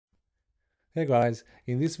Hey guys,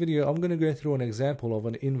 in this video I'm going to go through an example of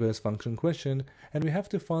an inverse function question, and we have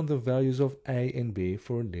to find the values of a and b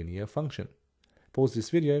for a linear function. Pause this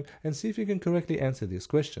video and see if you can correctly answer this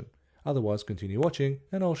question. Otherwise continue watching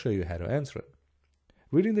and I'll show you how to answer it.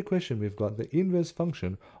 Reading the question, we've got the inverse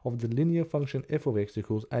function of the linear function f of x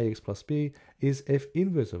equals ax plus b is f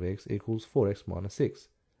inverse of x equals 4x minus 6.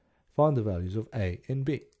 Find the values of a and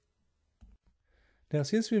b. Now,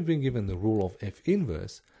 since we've been given the rule of f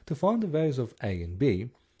inverse, to find the values of a and b,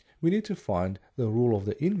 we need to find the rule of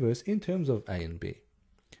the inverse in terms of a and b.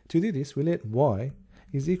 To do this, we let y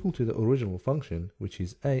is equal to the original function, which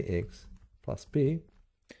is ax plus b,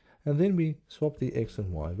 and then we swap the x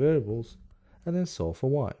and y variables, and then solve for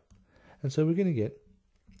y. And so we're going to get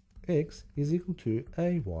x is equal to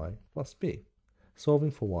ay plus b.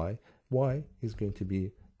 Solving for y is going to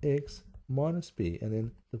be x minus b, and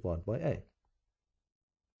then divide by a.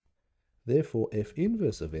 Therefore, f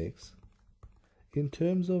inverse of x in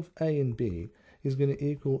terms of a and b is going to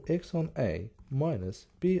equal x on a minus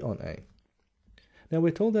b on a. Now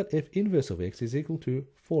we're told that f inverse of x is equal to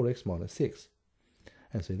 4x minus 6.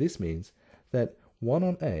 And so this means that 1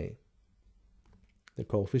 on a, the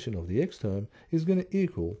coefficient of the x term, is going to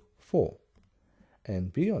equal 4.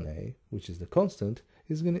 And b on a, which is the constant,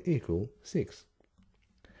 is going to equal 6.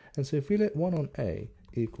 And so if we let 1 on a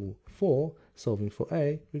equal 4, solving for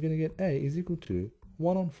a, we're going to get a is equal to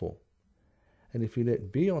 1 on 4. And if we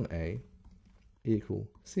let b on a equal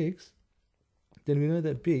 6, then we know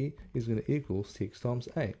that b is going to equal 6 times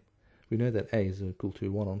a. We know that a is equal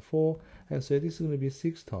to 1 on 4, and so this is going to be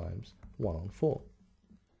 6 times 1 on 4.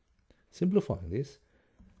 Simplifying this,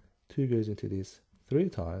 2 goes into this 3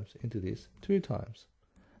 times, into this 2 times.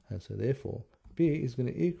 And so therefore, b is going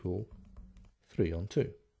to equal 3 on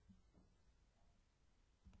 2.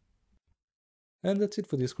 And that's it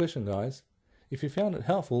for this question, guys. If you found it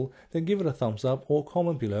helpful, then give it a thumbs up or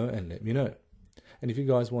comment below and let me know. And if you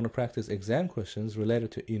guys want to practice exam questions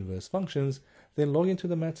related to inverse functions, then log into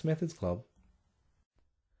the Maths Methods Club.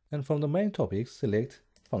 And from the main topics, select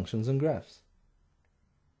Functions and Graphs.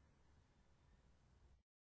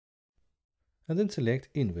 And then select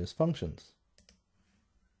Inverse Functions.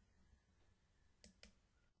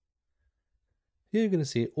 Here you're going to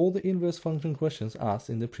see all the inverse function questions asked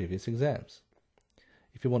in the previous exams.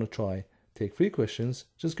 If you want to try tech-free questions,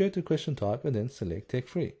 just go to question type and then select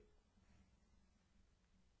tech-free.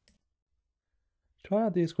 Try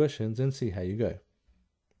out these questions and see how you go.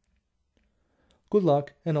 Good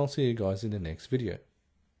luck, and I'll see you guys in the next video.